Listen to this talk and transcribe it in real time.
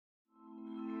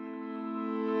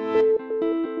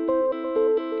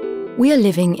We are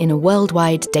living in a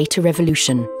worldwide data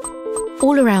revolution.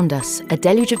 All around us, a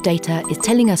deluge of data is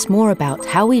telling us more about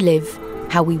how we live,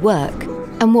 how we work,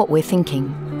 and what we're thinking.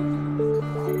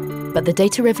 But the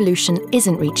data revolution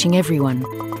isn't reaching everyone.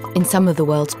 In some of the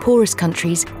world's poorest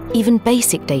countries, even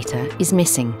basic data is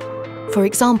missing. For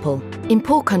example, in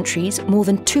poor countries, more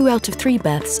than 2 out of 3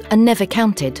 births are never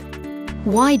counted.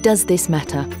 Why does this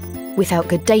matter? Without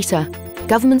good data,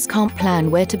 governments can't plan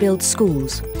where to build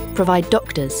schools, provide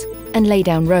doctors, and lay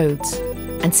down roads.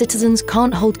 And citizens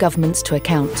can't hold governments to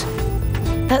account.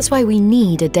 That's why we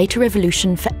need a data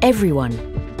revolution for everyone.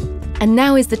 And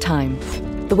now is the time.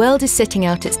 The world is setting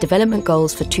out its development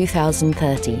goals for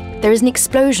 2030. There is an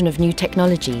explosion of new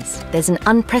technologies. There's an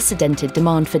unprecedented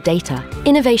demand for data.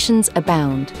 Innovations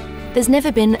abound. There's never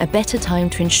been a better time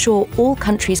to ensure all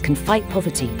countries can fight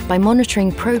poverty by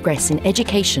monitoring progress in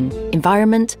education,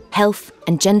 environment, health,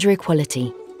 and gender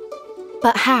equality.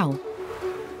 But how?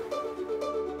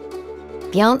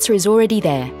 The answer is already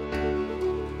there.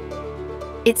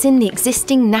 It's in the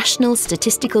existing national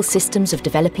statistical systems of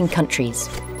developing countries.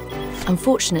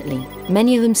 Unfortunately,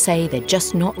 many of them say they're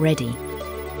just not ready.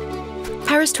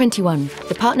 Paris 21,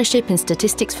 the Partnership in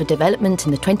Statistics for Development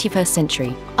in the 21st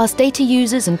Century, asked data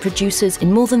users and producers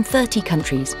in more than 30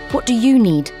 countries, what do you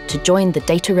need to join the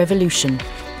data revolution?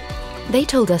 They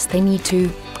told us they need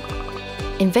to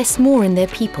invest more in their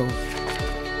people,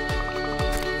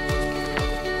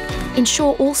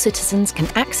 ensure all citizens can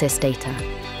access data,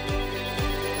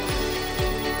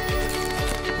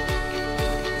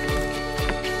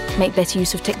 make better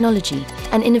use of technology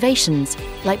and innovations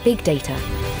like big data,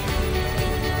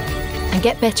 and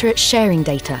get better at sharing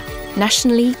data,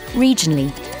 nationally,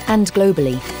 regionally, and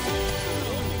globally.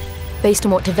 Based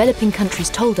on what developing countries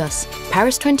told us,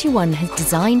 Paris 21 has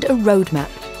designed a roadmap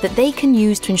that they can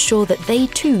use to ensure that they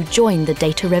too join the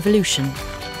data revolution.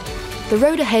 The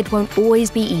road ahead won't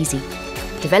always be easy.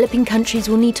 Developing countries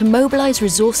will need to mobilize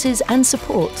resources and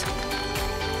support.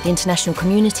 The international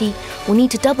community will need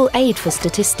to double aid for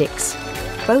statistics.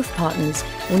 Both partners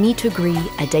will need to agree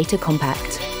a data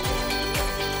compact.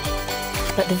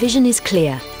 But the vision is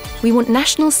clear. We want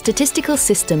national statistical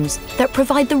systems that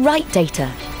provide the right data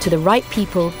to the right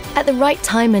people at the right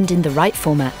time and in the right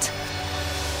format.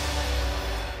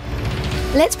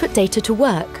 Let's put data to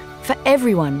work for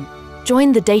everyone.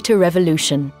 Join the data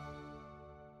revolution.